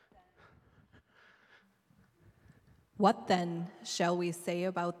What then shall we say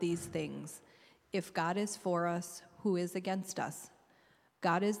about these things? If God is for us, who is against us?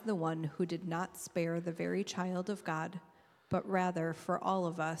 God is the one who did not spare the very child of God, but rather for all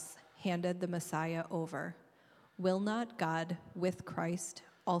of us handed the Messiah over. Will not God, with Christ,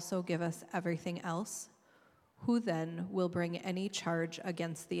 also give us everything else? Who then will bring any charge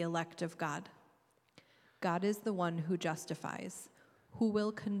against the elect of God? God is the one who justifies. Who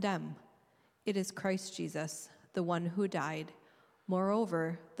will condemn? It is Christ Jesus, the one who died,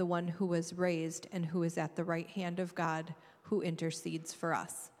 moreover, the one who was raised and who is at the right hand of God, who intercedes for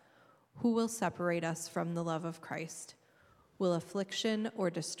us. Who will separate us from the love of Christ? Will affliction or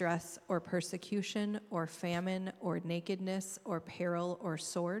distress or persecution or famine or nakedness or peril or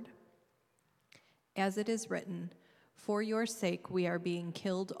sword? As it is written, for your sake we are being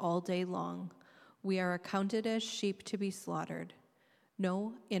killed all day long. We are accounted as sheep to be slaughtered.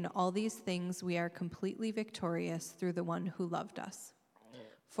 No, in all these things we are completely victorious through the one who loved us.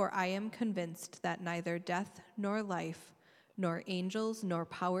 For I am convinced that neither death nor life, nor angels nor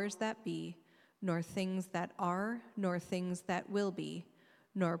powers that be, nor things that are, nor things that will be,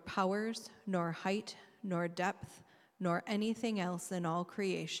 nor powers, nor height, nor depth, nor anything else in all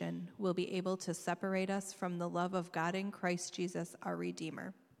creation will be able to separate us from the love of God in Christ Jesus our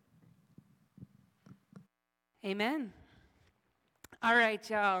Redeemer. Amen. All right,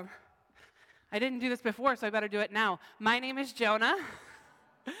 y'all. I didn't do this before, so I better do it now. My name is Jonah.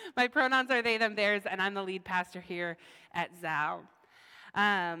 My pronouns are they, them, theirs, and I'm the lead pastor here at Zal.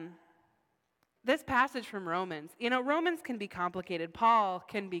 This passage from Romans, Romans can be complicated. Paul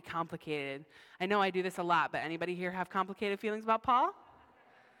can be complicated. I know I do this a lot, but anybody here have complicated feelings about Paul?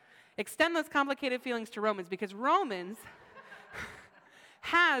 Extend those complicated feelings to Romans, because Romans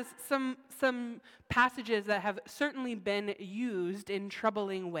has some passages that have certainly been used in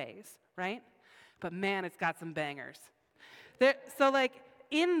troubling ways, right? But man, it's got some bangers.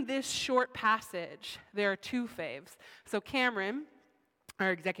 In this short passage, there are two faves. So Cameron,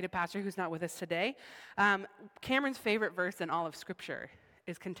 our executive pastor who's not with us today, Cameron's favorite verse in all of Scripture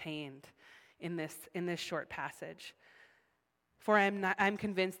is contained in this short passage. For I'm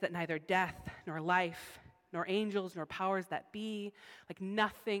convinced that neither death nor life, nor angels, nor powers that be,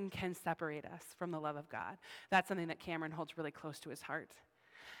 nothing can separate us from the love of God. That's something that Cameron holds really close to his heart.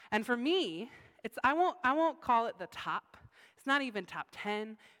 And for me, I won't call it the top. It's not even top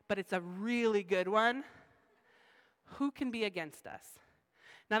 10, but it's a really good one. Who can be against us?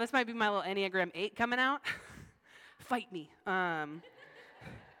 Now, this might be my little Enneagram 8 coming out. Fight me.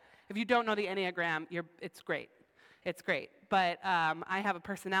 If you don't know the Enneagram, it's great. It's great. But I have a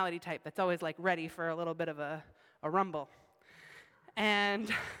personality type that's always ready for a little bit of a rumble. And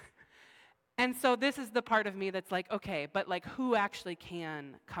so this is the part of me that's okay, but who actually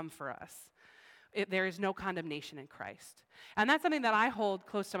can come for us? There is no condemnation in Christ. And that's something that I hold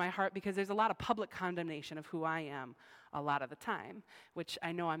close to my heart, because there's a lot of public condemnation of who I am a lot of the time, which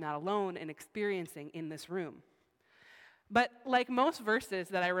I know I'm not alone in experiencing in this room. But like most verses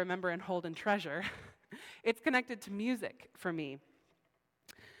that I remember and hold and treasure, it's connected to music for me.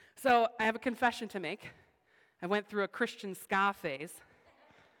 So I have a confession to make. I went through a Christian ska phase.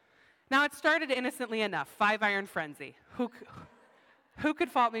 Now, it started innocently enough, 5 Iron Frenzy. Who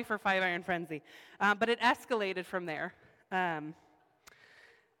could fault me for 5 Iron Frenzy? But it escalated from there. In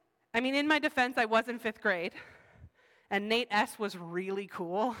my defense, I was in 5th grade, and Nate S. was really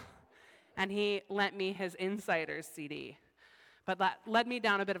cool, and he lent me his Insiders CD. But that led me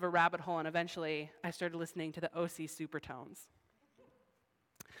down a bit of a rabbit hole, and eventually I started listening to the OC Supertones.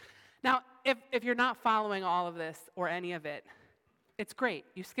 Now, if you're not following all of this or any of it, it's great.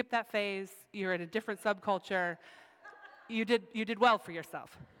 You skipped that phase. You're in a different subculture. You did well for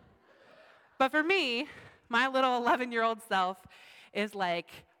yourself. But for me, my little 11-year-old self is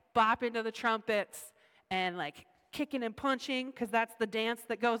bopping to the trumpets and kicking and punching, because that's the dance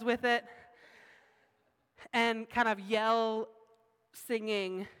that goes with it, and kind of yell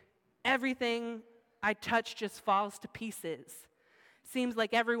singing, everything I touch just falls to pieces. Seems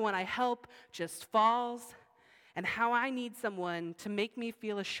like everyone I help just falls, and how I need someone to make me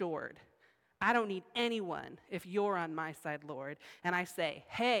feel assured. I don't need anyone if you're on my side, Lord. And I say,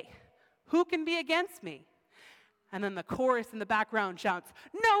 hey, who can be against me? And then the chorus in the background shouts,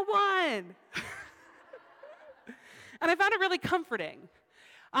 no one! And I found it really comforting.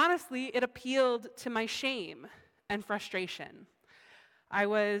 Honestly, it appealed to my shame and frustration. I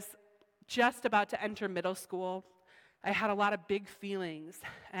was just about to enter middle school. I had a lot of big feelings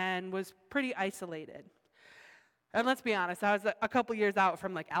and was pretty isolated. And let's be honest, I was a couple years out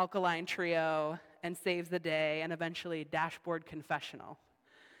from Alkaline Trio and Saves the Day and eventually Dashboard Confessional.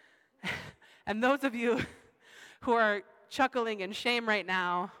 And those of you who are chuckling in shame right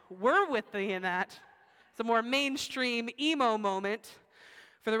now, we're with me in that. It's a more mainstream emo moment.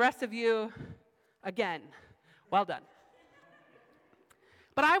 For the rest of you, again, well done.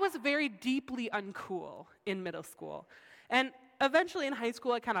 But I was very deeply uncool in middle school. And eventually in high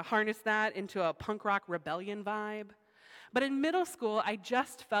school, I kind of harnessed that into a punk rock rebellion vibe. But in middle school, I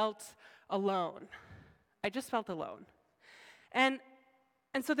just felt alone. I just felt alone. And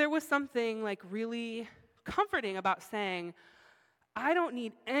so there was something like really comforting about saying, I don't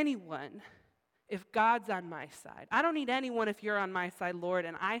need anyone if God's on my side. I don't need anyone if you're on my side, Lord.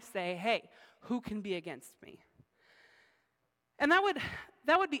 And I say, hey, who can be against me? And that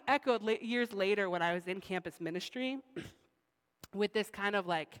would be echoed years later when I was in campus ministry with this kind of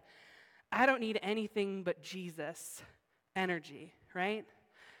like, I don't need anything but Jesus energy, right?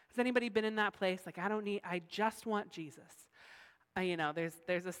 Has anybody been in that place? Like, I just want Jesus.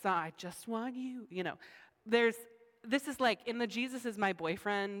 There's a song, I just want you. This is like in the Jesus is my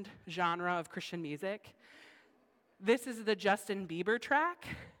boyfriend genre of Christian music. This is the Justin Bieber track.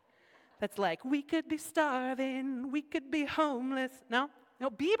 That's like, we could be starving, we could be homeless. No,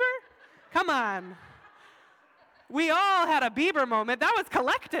 Bieber? Come on. We all had a Bieber moment. That was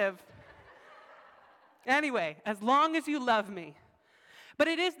collective. Anyway, as long as you love me. But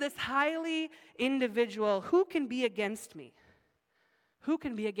it is this highly individual, who can be against me? Who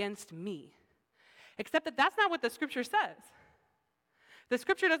can be against me? Except that that's not what the scripture says. The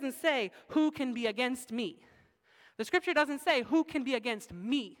scripture doesn't say, who can be against me? The scripture doesn't say, who can be against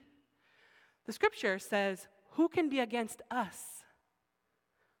me? The scripture says, who can be against us?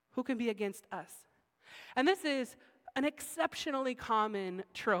 Who can be against us? And this is an exceptionally common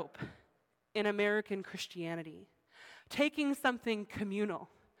trope in American Christianity. Taking something communal,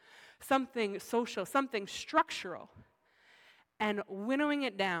 something social, something structural, and winnowing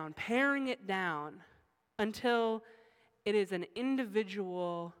it down, paring it down, until it is an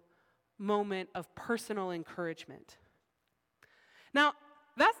individual moment of personal encouragement. Now,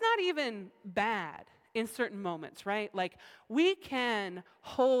 that's not even bad in certain moments, right? Like, we can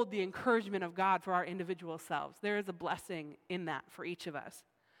hold the encouragement of God for our individual selves. There is a blessing in that for each of us.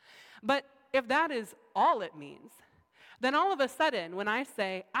 But if that is all it means, then all of a sudden, when I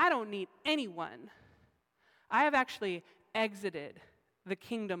say, I don't need anyone, I have actually exited the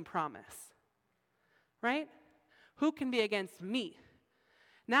kingdom promise, right? Who can be against me?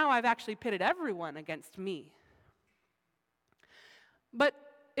 Now I've actually pitted everyone against me. But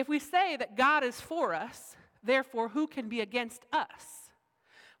if we say that God is for us, therefore who can be against us?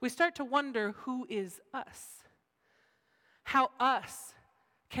 We start to wonder, who is us? How us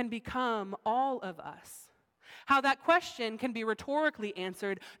can become all of us. How that question can be rhetorically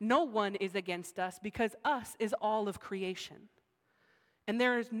answered, no one is against us because us is all of creation. And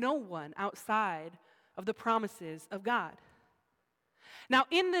there is no one outside of the promises of God. Now,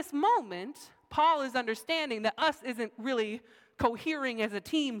 in this moment, Paul is understanding that us isn't really cohering as a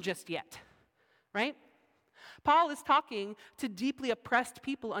team just yet, right? Paul is talking to deeply oppressed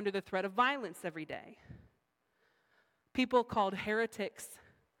people under the threat of violence every day. People called heretics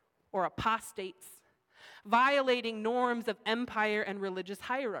or apostates, violating norms of empire and religious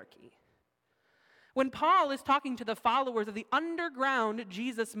hierarchy. When Paul is talking to the followers of the underground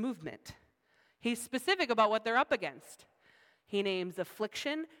Jesus movement, he's specific about what they're up against. He names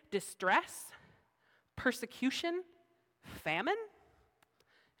affliction, distress, persecution, famine,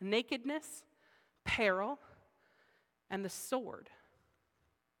 nakedness, peril, and the sword.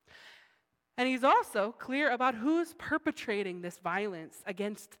 And he's also clear about who's perpetrating this violence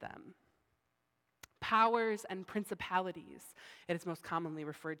against them. Powers and principalities, it is most commonly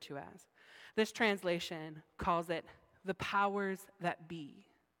referred to as. This translation calls it the powers that be.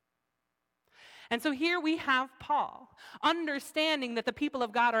 And so here we have Paul, understanding that the people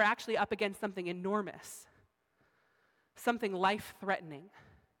of God are actually up against something enormous, something life-threatening,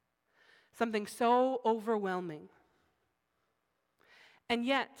 something so overwhelming. And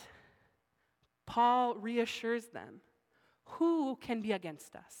yet, Paul reassures them, who can be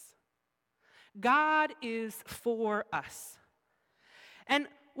against us? God is for us. And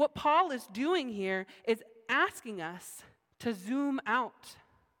what Paul is doing here is asking us to zoom out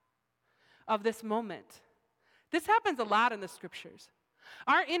of this moment. This happens a lot in the scriptures.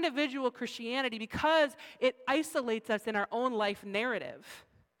 Our individual Christianity, because it isolates us in our own life narrative,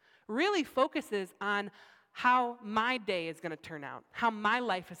 really focuses on how my day is going to turn out, how my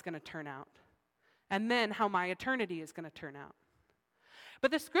life is going to turn out, and then how my eternity is going to turn out.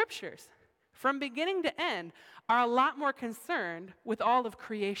 But the scriptures, from beginning to end, are a lot more concerned with all of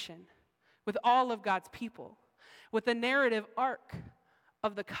creation, with all of God's people, with the narrative arc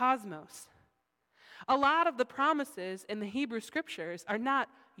of the cosmos. A lot of the promises in the Hebrew scriptures are not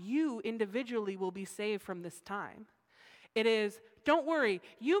you individually will be saved from this time. It is, don't worry,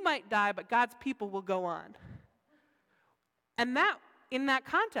 you might die, but God's people will go on. And that, in that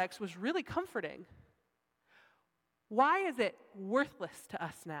context, was really comforting. Why is it worthless to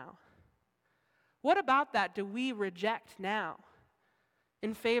us now? What about that do we reject now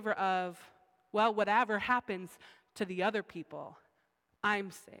in favor of, well, whatever happens to the other people,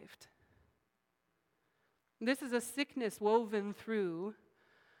 I'm saved? This is a sickness woven through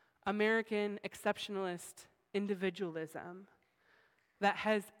American exceptionalist individualism that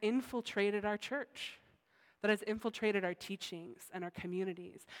has infiltrated our church, that has infiltrated our teachings and our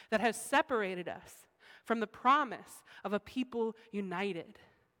communities, that has separated us from the promise of a people united,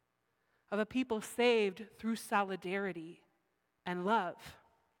 of a people saved through solidarity and love.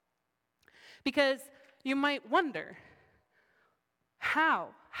 Because you might wonder, how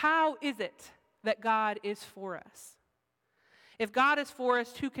is it that God is for us? If God is for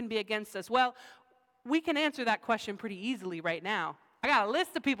us, who can be against us? Well, we can answer that question pretty easily right now. I got a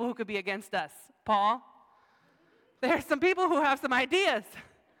list of people who could be against us, Paul. There's some people who have some ideas.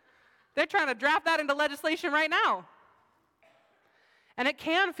 They're trying to draft that into legislation right now. And it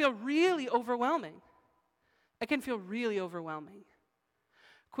can feel really overwhelming. It can feel really overwhelming.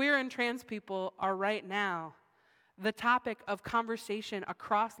 Queer and trans people are right now the topic of conversation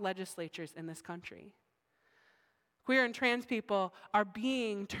across legislatures in this country. Queer and trans people are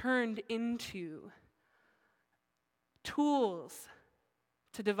being turned into tools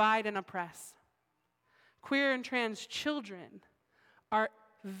to divide and oppress. Queer and trans children are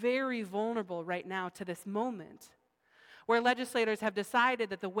very vulnerable right now to this moment where legislators have decided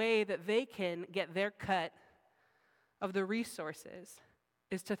that the way that they can get their cut of the resources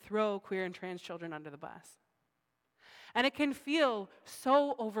is to throw queer and trans children under the bus. And it can feel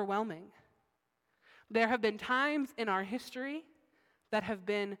so overwhelming. There have been times in our history that have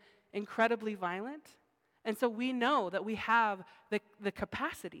been incredibly violent, and so we know that we have the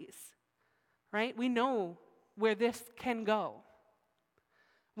capacities, right? We know where this can go.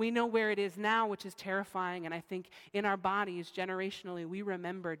 We know where it is now, which is terrifying, and I think in our bodies, generationally, we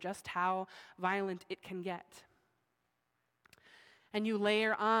remember just how violent it can get. And you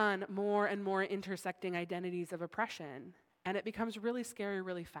layer on more and more intersecting identities of oppression, and it becomes really scary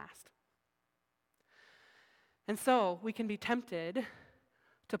really fast. And so we can be tempted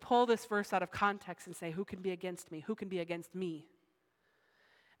to pull this verse out of context and say, who can be against me? Who can be against me?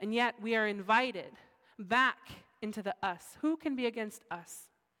 And yet we are invited back into the us. Who can be against us?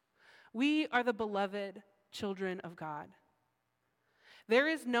 We are the beloved children of God. There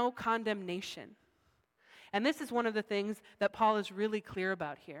is no condemnation. And this is one of the things that Paul is really clear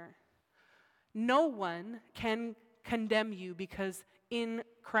about here. No one can condemn you because in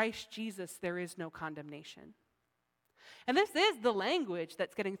Christ Jesus there is no condemnation. And this is the language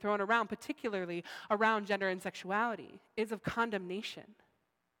that's getting thrown around, particularly around gender and sexuality, is of condemnation.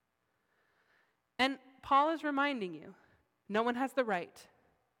 And Paul is reminding you, no one has the right.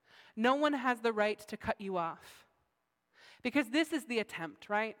 No one has the right to cut you off. Because this is the attempt,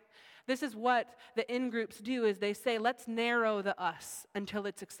 right? This is what the in-groups do, is they say, let's narrow the us until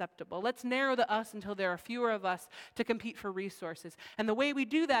it's acceptable. Let's narrow the us until there are fewer of us to compete for resources. And the way we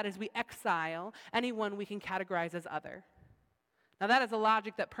do that is we exile anyone we can categorize as other. Now that is a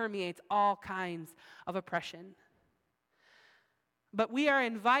logic that permeates all kinds of oppression. But we are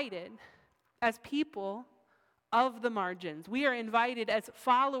invited as people of the margins. We are invited as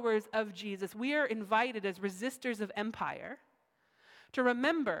followers of Jesus. We are invited as resistors of empire to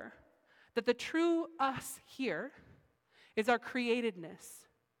remember that the true us here is our createdness.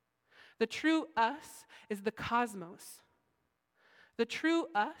 The true us is the cosmos. The true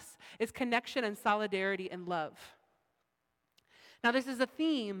us is connection and solidarity and love. Now, this is a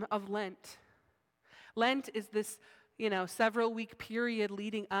theme of Lent. Lent is this, several week period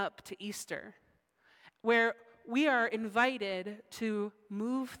leading up to Easter, where we are invited to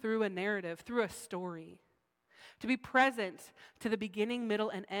move through a narrative, through a story, to be present to the beginning, middle,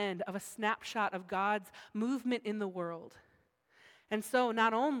 and end of a snapshot of God's movement in the world. And so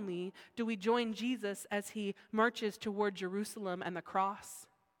not only do we join Jesus as he marches toward Jerusalem and the cross,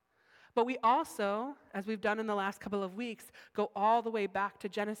 but we also, as we've done in the last couple of weeks, go all the way back to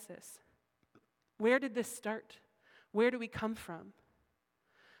Genesis. Where did this start? Where do we come from?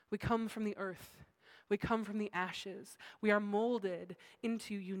 We come from the earth. We come from the ashes. We are molded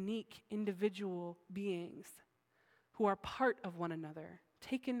into unique individual beings who are part of one another,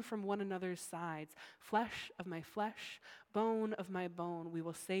 taken from one another's sides. Flesh of my flesh, bone of my bone, we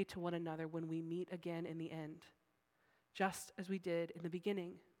will say to one another when we meet again in the end, just as we did in the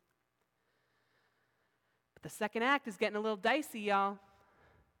beginning. But the second act is getting a little dicey, y'all.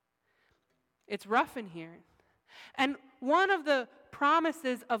 It's rough in here. And one of the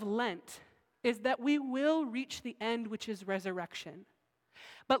promises of Lent is that we will reach the end, which is resurrection.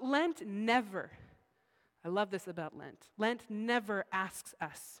 But Lent never, I love this about Lent never asks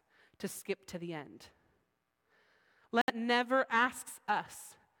us to skip to the end. Lent never asks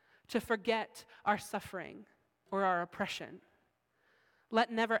us to forget our suffering or our oppression.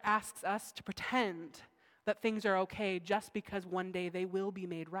 Lent never asks us to pretend that things are okay just because one day they will be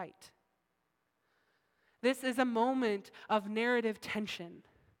made right. This is a moment of narrative tension.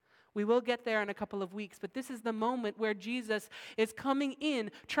 We will get there in a couple of weeks, but this is the moment where Jesus is coming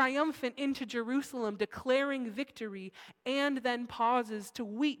in, triumphant into Jerusalem, declaring victory, and then pauses to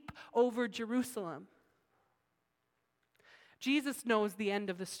weep over Jerusalem. Jesus knows the end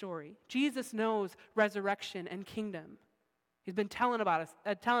of the story. Jesus knows resurrection and kingdom. He's been telling about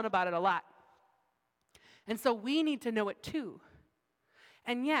it a lot. And so we need to know it too.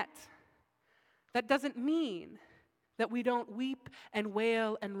 And yet, that doesn't mean that we don't weep and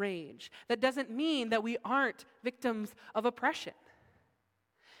wail and rage. That doesn't mean that we aren't victims of oppression.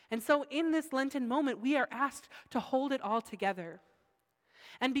 And so in this Lenten moment, we are asked to hold it all together.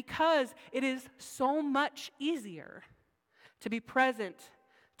 And because it is so much easier to be present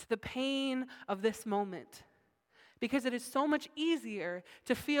to the pain of this moment, because it is so much easier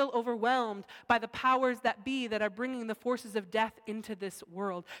to feel overwhelmed by the powers that be that are bringing the forces of death into this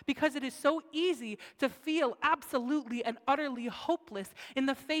world, because it is so easy to feel absolutely and utterly hopeless in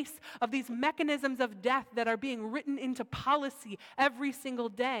the face of these mechanisms of death that are being written into policy every single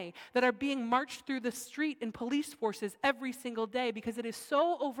day, that are being marched through the street in police forces every single day, because it is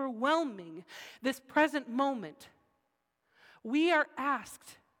so overwhelming, this present moment. We are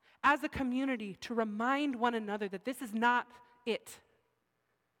asked as a community to remind one another that this is not it.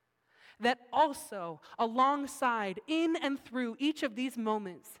 That also, alongside, in and through each of these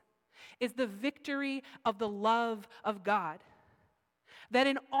moments, is the victory of the love of God. That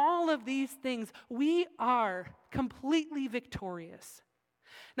in all of these things, we are completely victorious.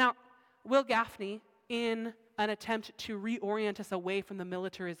 Now, Will Gaffney, in an attempt to reorient us away from the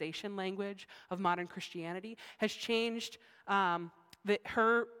militarization language of modern Christianity, has changed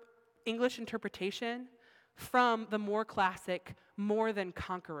her English interpretation from the more classic more than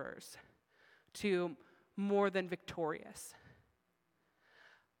conquerors to more than victorious.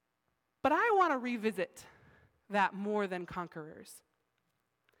 But I want to revisit that more than conquerors.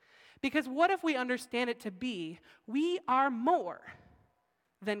 Because what if we understand it to be, we are more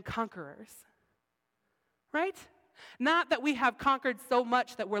than conquerors, right? Not that we have conquered so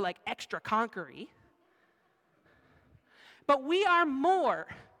much that we're like extra conquery, but we are more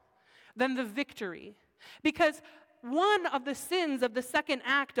than the victory. Because one of the sins of the second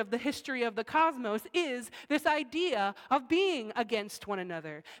act of the history of the cosmos is this idea of being against one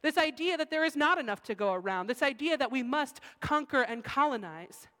another. This idea that there is not enough to go around. This idea that we must conquer and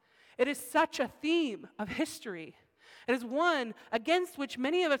colonize. It is such a theme of history. It is one against which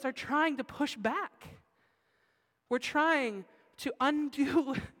many of us are trying to push back. We're trying to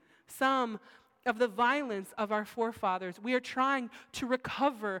undo some of the violence of our forefathers. We are trying to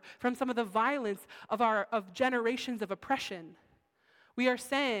recover from some of the violence of generations of oppression. We are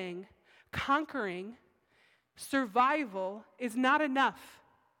saying conquering, survival is not enough.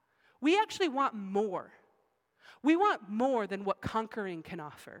 We actually want more. We want more than what conquering can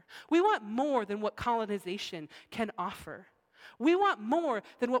offer. We want more than what colonization can offer. We want more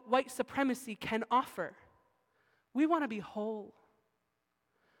than what white supremacy can offer. We want to be whole.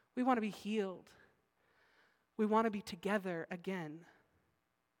 We want to be healed. We want to be together again.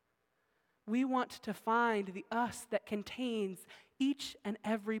 We want to find the us that contains each and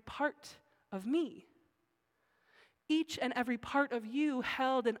every part of me. Each and every part of you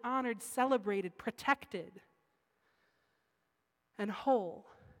held and honored, celebrated, protected, and whole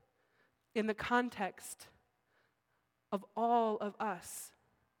in the context of all of us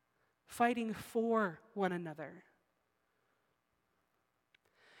fighting for one another.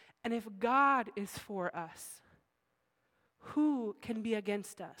 And if God is for us, who can be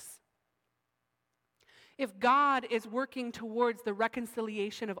against us? If God is working towards the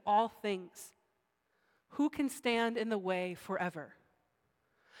reconciliation of all things, who can stand in the way forever?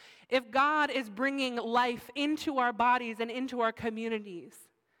 If God is bringing life into our bodies and into our communities,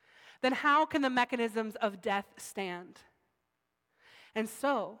 then how can the mechanisms of death stand? And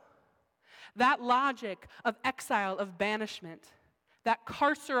so, that logic of exile, of banishment, that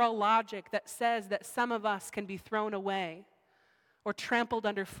carceral logic that says that some of us can be thrown away or trampled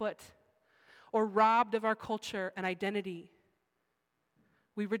underfoot or robbed of our culture and identity,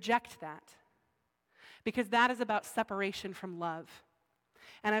 we reject that. because that is about separation from love.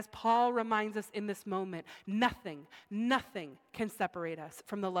 And as Paul reminds us in this moment, nothing can separate us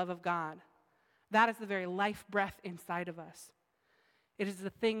from the love of God. That is the very life breath inside of us. It is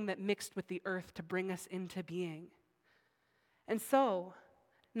the thing that mixed with the earth to bring us into being. And so,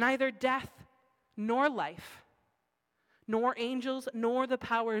 neither death nor life, nor angels, nor the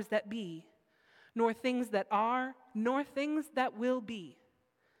powers that be, nor things that are, nor things that will be,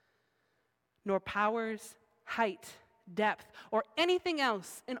 nor powers, height, depth, or anything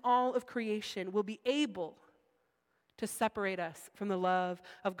else in all of creation will be able to separate us from the love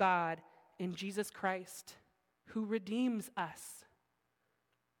of God in Jesus Christ, who redeems us.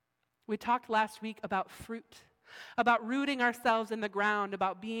 We talked last week about fruit, about rooting ourselves in the ground,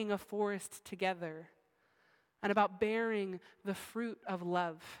 about being a forest together, and about bearing the fruit of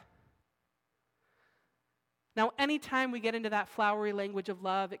love. Now, anytime we get into that flowery language of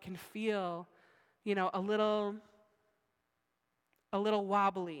love, it can feel, a little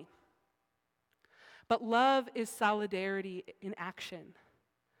wobbly. But love is solidarity in action.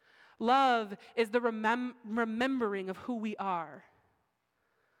 Love is the remembering of who we are.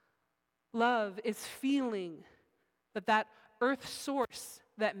 Love is feeling that earth source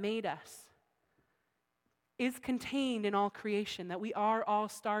that made us is contained in all creation, that we are all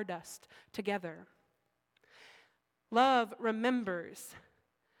stardust together. Love remembers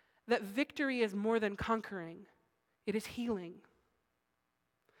that victory is more than conquering, it is healing.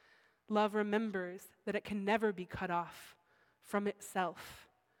 Love remembers that it can never be cut off from itself,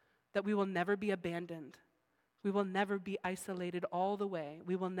 that we will never be abandoned. We will never be isolated all the way.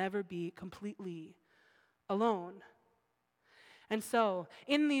 We will never be completely alone. And so,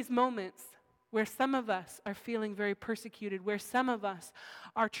 in these moments where some of us are feeling very persecuted, where some of us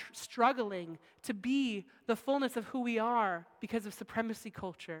are struggling to be the fullness of who we are because of supremacy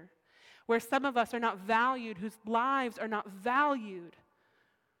culture, where some of us are not valued, whose lives are not valued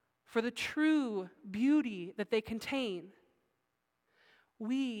for the true beauty that they contain,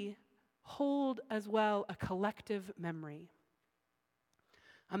 we hold as well a collective memory.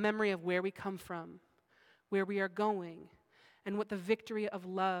 A memory of where we come from, where we are going, and what the victory of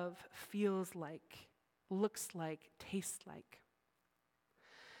love feels like, looks like, tastes like.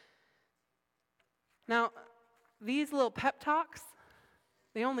 Now, these little pep talks,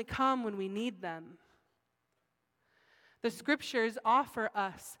 they only come when we need them. The scriptures offer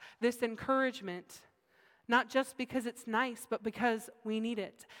us this encouragement, not just because it's nice, but because we need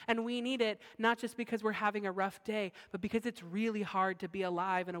it. And we need it not just because we're having a rough day, but because it's really hard to be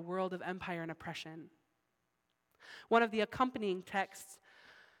alive in a world of empire and oppression. One of the accompanying texts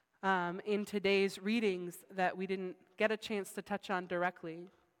in today's readings that we didn't get a chance to touch on directly,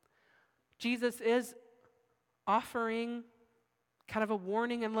 Jesus is offering kind of a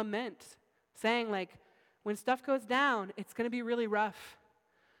warning and lament, saying when stuff goes down, it's going to be really rough.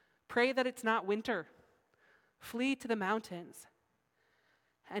 Pray that it's not winter. Flee to the mountains.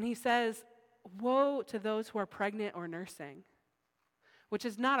 And he says, woe to those who are pregnant or nursing, which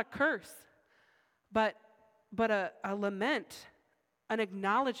is not a curse, but a lament, an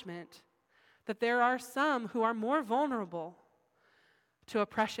acknowledgement that there are some who are more vulnerable to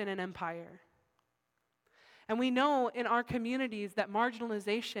oppression and empire. And we know in our communities that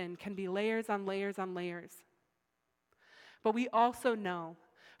marginalization can be layers on layers on layers. But we also know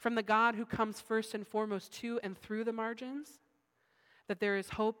from the God who comes first and foremost to and through the margins that there is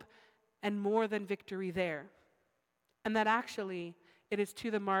hope and more than victory there. And that actually it is to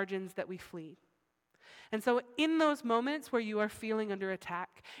the margins that we flee. And so in those moments where you are feeling under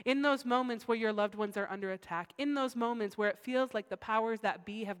attack, in those moments where your loved ones are under attack, in those moments where it feels like the powers that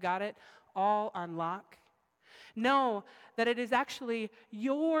be have got it all on lock, know that it is actually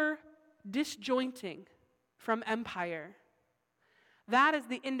your disjointing from empire. That is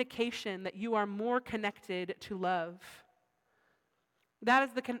the indication that you are more connected to love.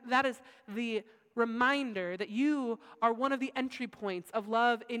 That is the reminder that you are one of the entry points of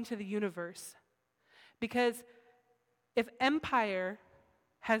love into the universe. Because if empire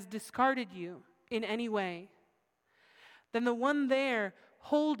has discarded you in any way, then the one there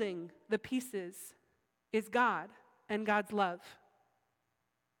holding the pieces is God and God's love.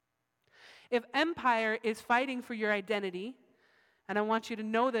 If empire is fighting for your identity, and I want you to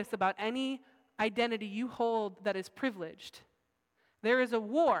know this about any identity you hold that is privileged, there is a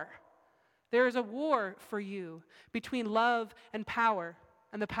war. There is a war for you between love and power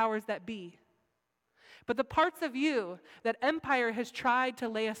and the powers that be. But the parts of you that empire has tried to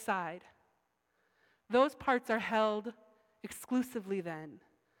lay aside, those parts are held exclusively then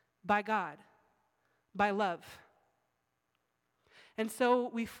by God, by love. And so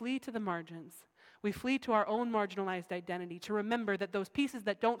we flee to the margins. We flee to our own marginalized identity to remember that those pieces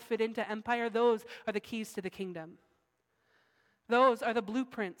that don't fit into empire, those are the keys to the kingdom. Those are the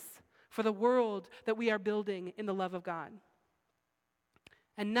blueprints for the world that we are building in the love of God.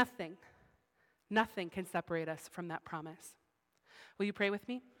 And nothing can separate us from that promise. Will you pray with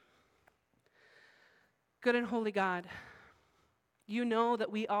me? Good and holy God, you know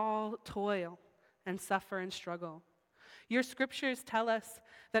that we all toil and suffer and struggle. Your scriptures tell us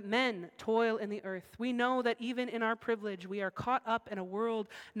that men toil in the earth. We know that even in our privilege, we are caught up in a world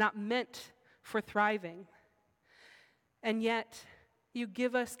not meant for thriving. And yet, you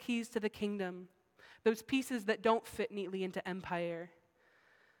give us keys to the kingdom, those pieces that don't fit neatly into empire,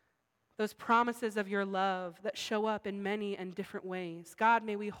 those promises of your love that show up in many and different ways. God,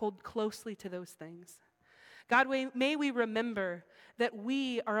 may we hold closely to those things. God, may we remember that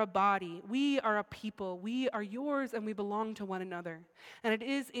we are a body, we are a people, we are yours and we belong to one another. And it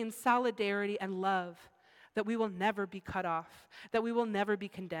is in solidarity and love that we will never be cut off, that we will never be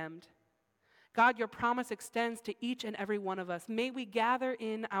condemned. God, your promise extends to each and every one of us. May we gather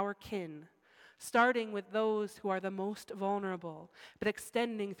in our kin, starting with those who are the most vulnerable, but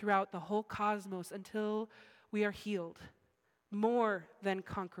extending throughout the whole cosmos until we are healed, more than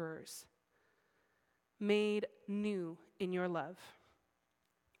conquerors, made new in your love.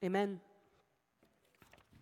 Amen.